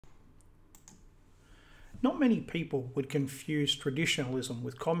Not many people would confuse traditionalism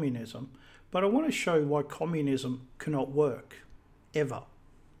with communism, but I want to show why communism cannot work, ever.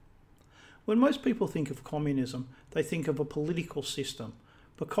 When most people think of communism, they think of a political system,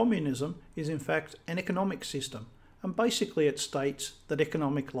 but communism is in fact an economic system, and basically it states that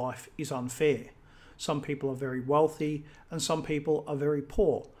economic life is unfair. Some people are very wealthy and some people are very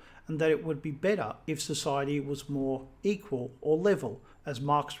poor, and that it would be better if society was more equal or level, as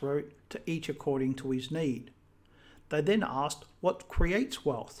Marx wrote, to each according to his need. They then asked, what creates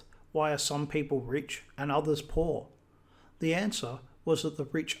wealth? Why are some people rich and others poor? The answer was that the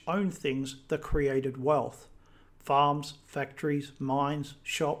rich owned things that created wealth: farms, factories, mines,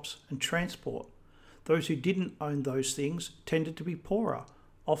 shops, and transport. Those who didn't own those things tended to be poorer,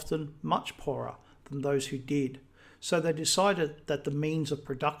 often much poorer than those who did. So they decided that the means of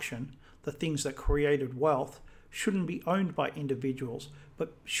production, the things that created wealth, shouldn't be owned by individuals,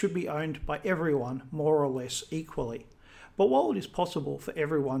 but should be owned by everyone more or less equally. But while it is possible for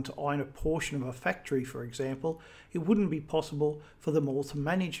everyone to own a portion of a factory, for example, it wouldn't be possible for them all to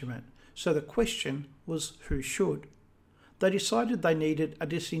manage it. So the question was, who should? They decided they needed a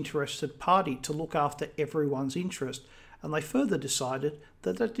disinterested party to look after everyone's interest, and they further decided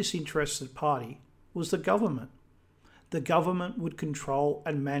that that disinterested party was the government. The government would control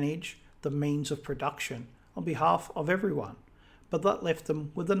and manage the means of production on behalf of everyone, but that left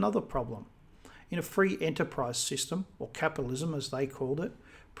them with another problem. In a free enterprise system, or capitalism as they called it,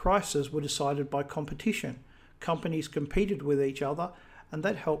 prices were decided by competition. Companies competed with each other, and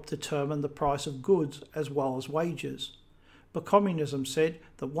that helped determine the price of goods as well as wages. But communism said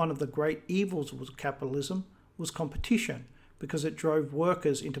that one of the great evils of capitalism was competition, because it drove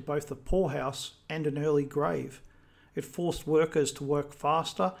workers into both the poorhouse and an early grave. It forced workers to work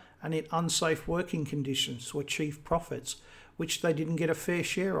faster and in unsafe working conditions to achieve profits, which they didn't get a fair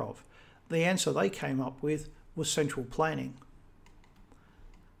share of. The answer they came up with was central planning.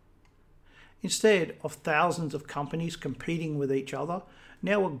 Instead of thousands of companies competing with each other,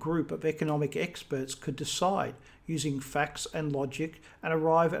 now a group of economic experts could decide using facts and logic and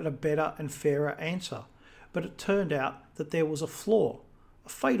arrive at a better and fairer answer. But it turned out that there was a flaw, a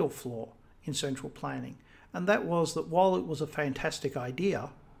fatal flaw, in central planning, and that was that while it was a fantastic idea,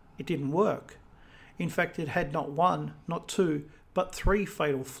 it didn't work. In fact, it had not one, not two, but three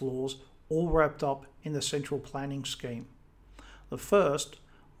fatal flaws, all wrapped up in the central planning scheme. The first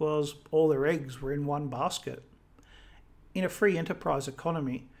was all their eggs were in one basket. In a free enterprise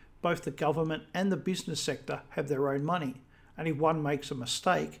economy, both the government and the business sector have their own money, and if one makes a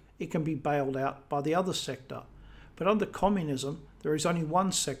mistake, it can be bailed out by the other sector. But under communism, there is only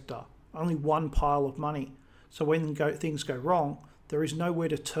one sector, only one pile of money. So when things go wrong, there is nowhere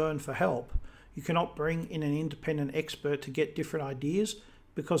to turn for help. You cannot bring in an independent expert to get different ideas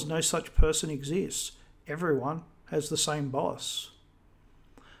because no such person exists. Everyone has the same boss.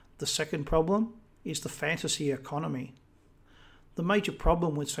 The second problem is the fantasy economy. The major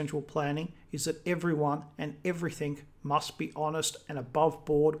problem with central planning is that everyone and everything must be honest and above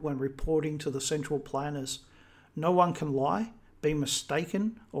board when reporting to the central planners. No one can lie, be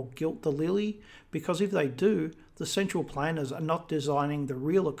mistaken, or gilt the lily, because if they do, the central planners are not designing the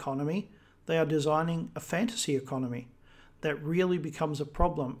real economy, they are designing a fantasy economy. That really becomes a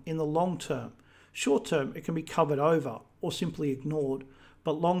problem in the long term. Short term, it can be covered over or simply ignored,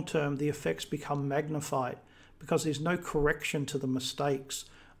 but long term, the effects become magnified because there's no correction to the mistakes.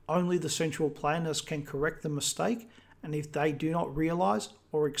 Only the central planners can correct the mistake, and if they do not realise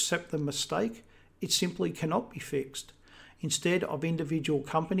or accept the mistake, it simply cannot be fixed. Instead of individual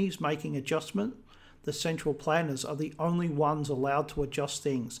companies making adjustment, the central planners are the only ones allowed to adjust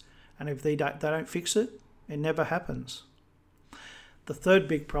things, and if they don't fix it, it never happens. The third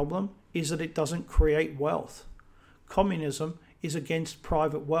big problem is that it doesn't create wealth. Communism is against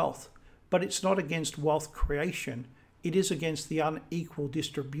private wealth, but it's not against wealth creation. It is against the unequal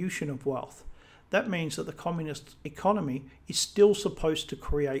distribution of wealth. That means that the communist economy is still supposed to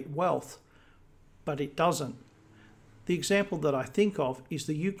create wealth, but it doesn't. The example that I think of is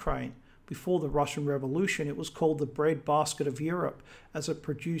the Ukraine. Before the Russian Revolution, it was called the breadbasket of Europe as it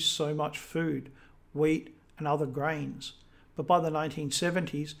produced so much food, wheat and other grains. But by the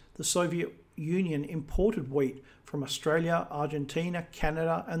 1970s, the Soviet Union imported wheat from Australia, Argentina,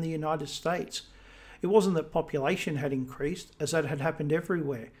 Canada and the United States. It wasn't that population had increased, as that had happened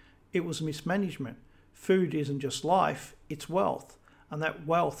everywhere. It was mismanagement. Food isn't just life, it's wealth, and that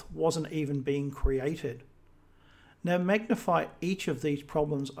wealth wasn't even being created. Now magnify each of these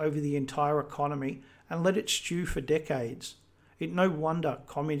problems over the entire economy and let it stew for decades. It's no wonder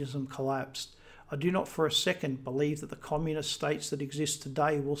communism collapsed. I do not for a second believe that the communist states that exist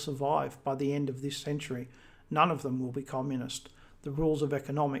today will survive by the end of this century. None of them will be communist. The rules of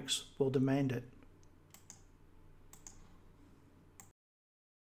economics will demand it.